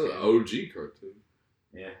old cartoon. OG cartoon.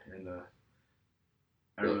 Yeah, and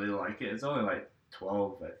I really like it. It's only like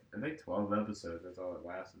 12, I think 12 episodes. That's all it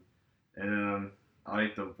lasted. And I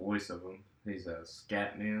like the voice of him. He's a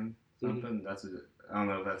Scatman something. Mm-hmm. I don't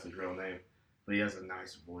know if that's his real name, but he has a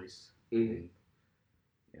nice voice. Mm-hmm. And,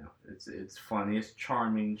 you know, it's funny. It's a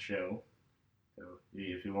charming show. So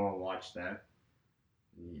if you want to watch that,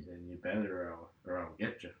 then you better, or I'll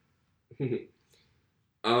get you.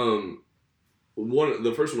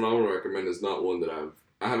 The first one I want to recommend is not one that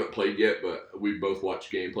I haven't played yet, but we both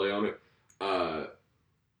watched gameplay on it.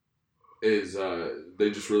 They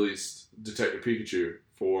just released Detective Pikachu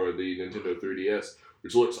for the Nintendo 3DS,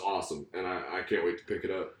 which looks awesome, and I can't wait to pick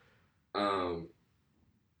it up.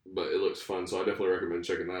 But it looks fun, so I definitely recommend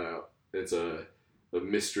checking that out. It's a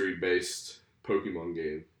mystery-based Pokemon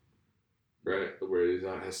game, right? Where he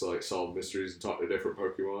has to like solve mysteries and talk to different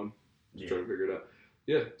Pokemon, trying to figure it out.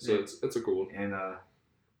 Yeah, so it's a cool one. And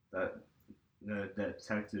that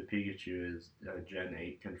Detective Pikachu is Gen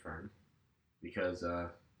 8 confirmed, because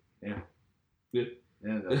there's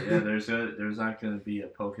not going to be a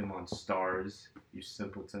Pokemon Stars, you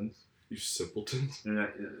simpletons. You simpletons? Not,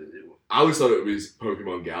 I always thought it would be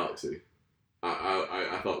Pokemon Galaxy.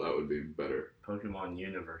 I thought that would be better. Pokemon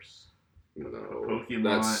Universe. No.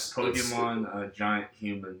 Pokemon giant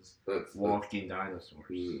humans walking dinosaurs.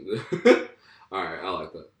 Alright, I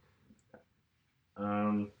like that.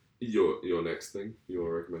 Your next thing? You want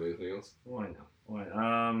to recommend anything else? Why not?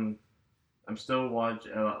 I'm still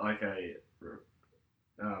watching, like I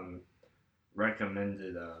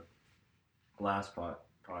recommended last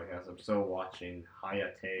podcast, I'm still watching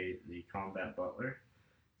Hayate, the Combat Butler.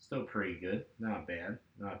 Still pretty good. Not bad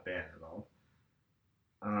at all.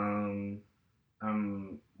 I'm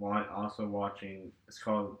also watching, it's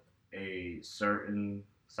called A Certain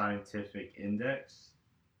Scientific Index.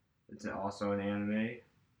 It's also an anime.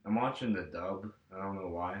 I'm watching the dub. I don't know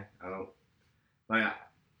why. Like,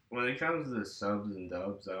 when it comes to the subs and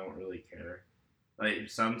dubs, I don't really care. Like,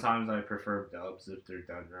 sometimes I prefer dubs if they're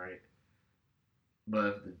done right. But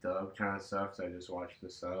if the dub kind of sucks, I just watch the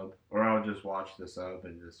sub. Or I'll just watch the sub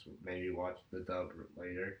and just maybe watch the dub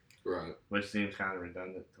later. Right. Which seems kind of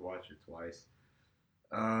redundant to watch it twice.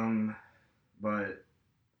 But,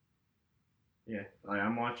 yeah. Like,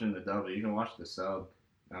 I'm watching the dub, but you can watch the sub.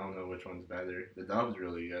 I don't know which one's better. The dub's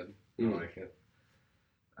really good. I like it.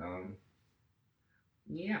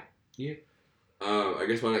 Yeah. Yeah. I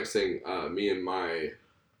guess my next thing, me and my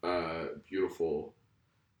beautiful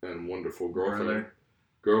and wonderful girlfriend,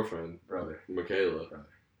 Michaela.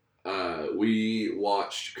 We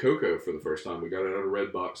watched Coco for the first time. We got it out of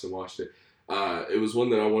Redbox and watched it. It was one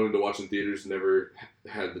that I wanted to watch in theaters. Never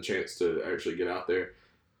had the chance to actually get out there.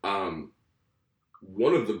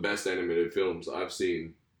 One of the best animated films I've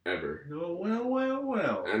seen ever.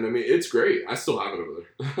 Well. And I mean, it's great. I still have it over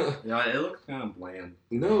there. Yeah, it looks kind of bland.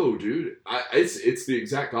 No, dude. It's the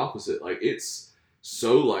exact opposite. Like, it's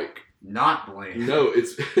so, like... Not bland. No,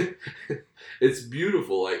 it's it's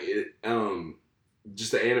beautiful. Like, it,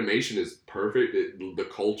 just the animation is perfect. The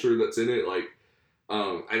culture that's in it, like,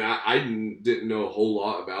 and I didn't know a whole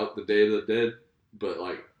lot about the Day of the Dead, but,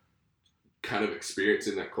 like, kind of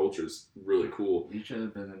experiencing that culture is really cool. You should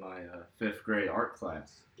have been in my 5th grade art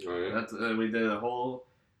class. Oh, yeah? That's we did a whole,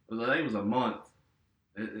 I think it was a month.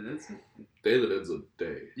 It's Day of the Dead's a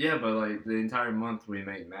day. Yeah, but, like, the entire month we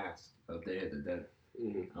made masks of Day of the Dead.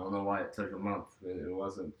 Mm-hmm. I don't know why it took a month. It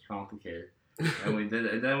wasn't complicated. And we did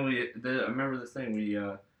it. And then we did. I remember this thing. We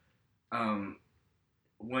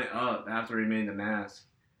went up after we made the mask,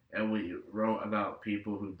 and we wrote about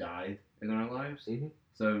people who died in our lives. Mm-hmm.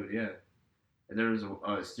 So yeah, and there was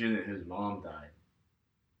a student whose mom died.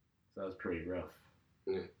 So that was pretty rough.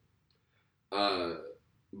 Yeah.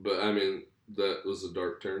 But I mean, that was a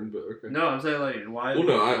dark turn. But okay. No, I'm saying, like, why? Well,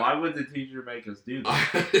 no, why would the teacher make us do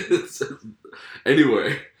that?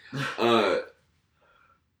 Anyway,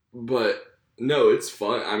 but no, it's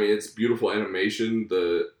fun. I mean, it's beautiful animation.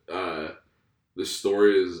 The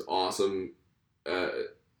story is awesome.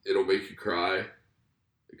 It'll make you cry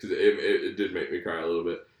because it did make me cry a little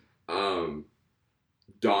bit.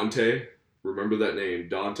 Dante, remember that name,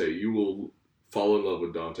 Dante. You will fall in love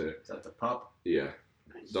with Dante. Is that the pup? Yeah,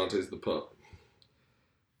 Nice. Dante's the pup.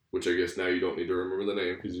 Which I guess now you don't need to remember the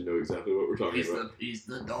name because you know exactly what we're talking about. He's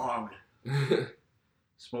the dog.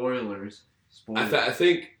 Spoilers. I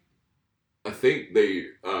think they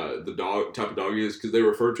the dog type of dog is because they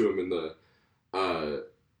refer to him in the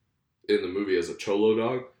movie as a cholo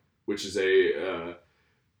dog, which is a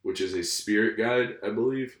spirit guide, I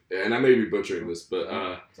believe. And I may be butchering this,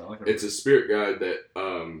 but it's a spirit guide that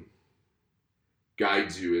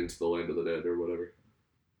guides you into the land of the dead or whatever.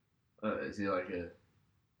 Is he like a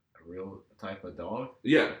real type of dog?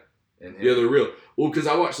 Yeah. Yeah, they're real. Well, because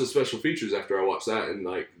I watched the special features after I watched that, and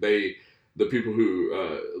like the people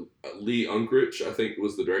who Lee Unkrich, I think,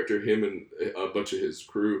 was the director. Him and a bunch of his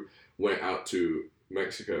crew went out to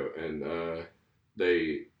Mexico, and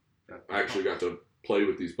they actually got to play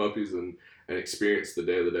with these puppies and experience the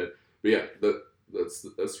Day of the Dead. But yeah,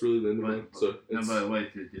 that's really the end of it. So no, but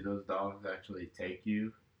wait, do those dogs actually take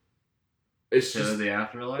you to the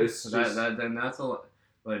afterlife? It's just, then that's a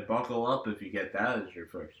like, buckle up if you get that as your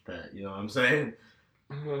first pet. You know what I'm saying?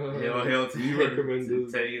 He'll you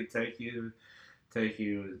recommend take you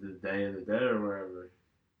the Day of the Dead or wherever.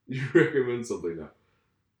 You recommend something now?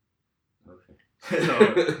 Okay.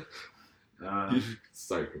 You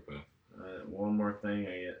psychopath. One more thing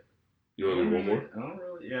I get. You want to do one more? I don't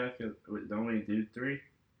really. Yeah, cause don't we do 3?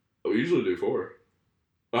 We usually do 4.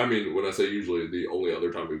 I mean, when I say usually, the only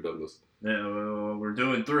other time we've done this. Yeah, well, we're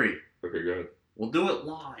doing 3. Okay, go ahead. We'll do it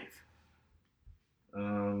live.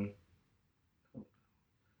 I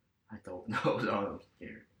don't know. No, I'm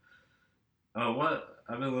scared. Oh, what?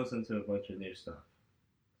 I've been listening to a bunch of new stuff.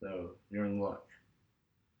 So, you're in luck.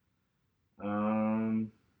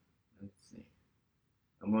 Let's see.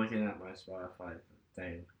 I'm looking at my Spotify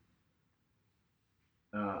thing.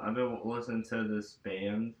 I've been listening to this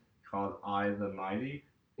band called I the Mighty.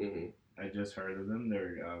 Mm-hmm. I just heard of them.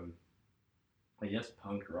 They're, I guess,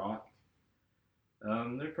 punk rock.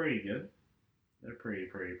 They're pretty good. They're pretty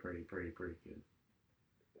good. Pretty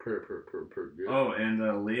good. Oh,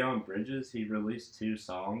 and Leon Bridges, he released 2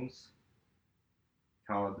 songs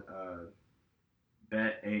called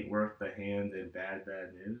Bet Ain't Worth the Hand and Bad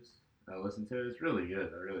News. I listened to it. It's really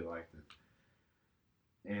good. I really liked it.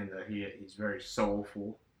 And he's very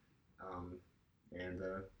soulful. And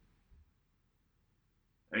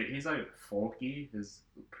he's like folky. His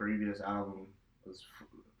previous album was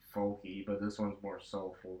folky, but this one's more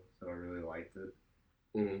soulful, so I really liked it.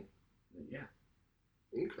 Mm-hmm. Yeah.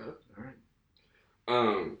 Okay. All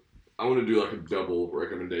right. I want to do like a double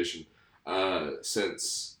recommendation.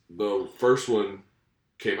 Since the first one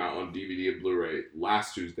came out on DVD and Blu-ray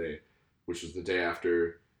last Tuesday, which was the day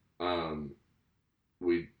after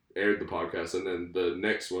we aired the podcast, and then the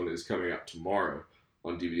next one is coming out tomorrow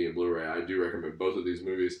on DVD and Blu-ray. I do recommend both of these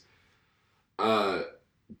movies.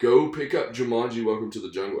 Go pick up Jumanji: Welcome to the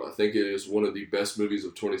Jungle. I think it is one of the best movies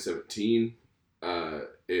of 2017.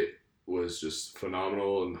 It was just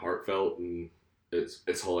phenomenal and heartfelt, and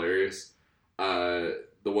it's hilarious. The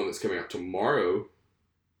one that's coming out tomorrow,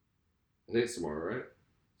 I think it's tomorrow, right?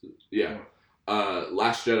 Yeah.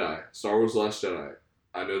 Last Jedi, Star Wars: Last Jedi.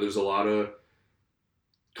 I know there's a lot of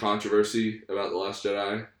controversy about The Last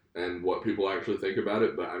Jedi and what people actually think about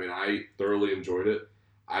it, but I mean, I thoroughly enjoyed it.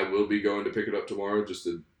 I will be going to pick it up tomorrow just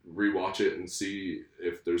to rewatch it and see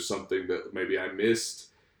if there's something that maybe I missed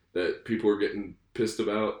that people are getting pissed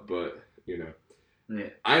about, but you know. Yeah.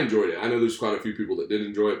 I enjoyed it. I know there's quite a few people that did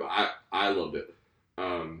enjoy it, but I loved it.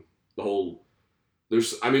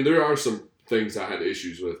 There are some things I had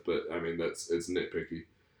issues with, but I mean it's nitpicky.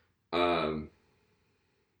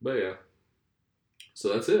 But yeah.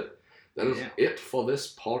 So that's it. That is it for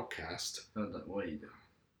this podcast. What are you doing?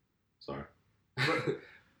 Sorry.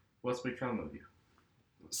 What's become of you?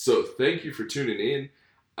 So thank you for tuning in.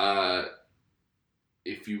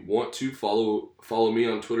 If you want to follow me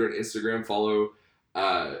on Twitter and Instagram, follow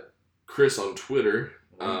Chris on Twitter.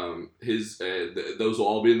 Those will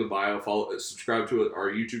all be in the bio. Subscribe to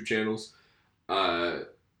our YouTube channels.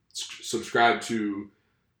 Subscribe to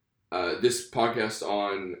this podcast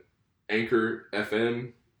on Anchor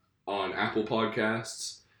FM, on Apple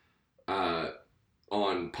Podcasts,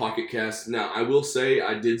 on Pocket Casts. Now, I will say,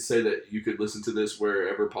 I did say that you could listen to this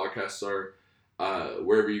wherever podcasts are,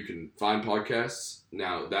 wherever you can find podcasts.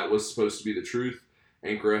 Now, that was supposed to be the truth.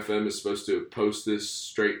 Anchor FM is supposed to post this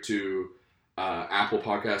straight to Apple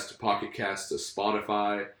Podcasts, to Pocket Casts, to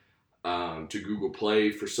Spotify, to Google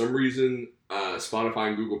Play. For some reason, Spotify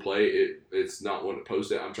and Google Play, it's not wanting to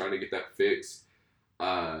post it. I'm trying to get that fixed.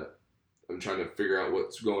 I'm trying to figure out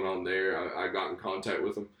what's going on there. I got in contact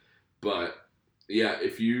with them. But, yeah,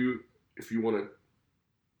 if you want to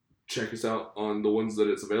check us out on the ones that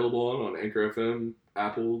it's available on Anchor FM,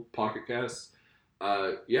 Apple, Pocket Casts,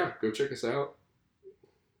 go check us out.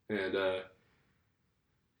 And,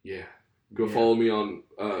 follow me on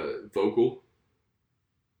Vocal,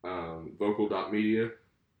 vocal.media.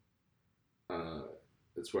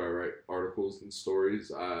 That's where I write articles and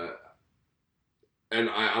stories. And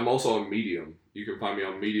I'm also on Medium. You can find me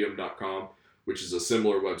on medium.com, which is a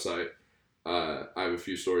similar website. I have a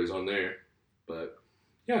few stories on there. But,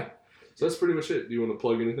 yeah. So that's pretty much it. Do you want to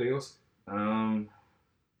plug anything else?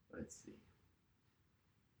 Let's see.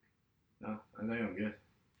 No, I think I'm good.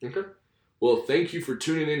 Okay. Well, thank you for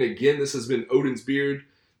tuning in again. This has been Odin's Beard,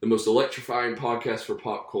 the most electrifying podcast for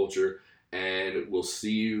pop culture, and we'll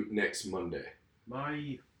see you next Monday.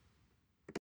 Bye.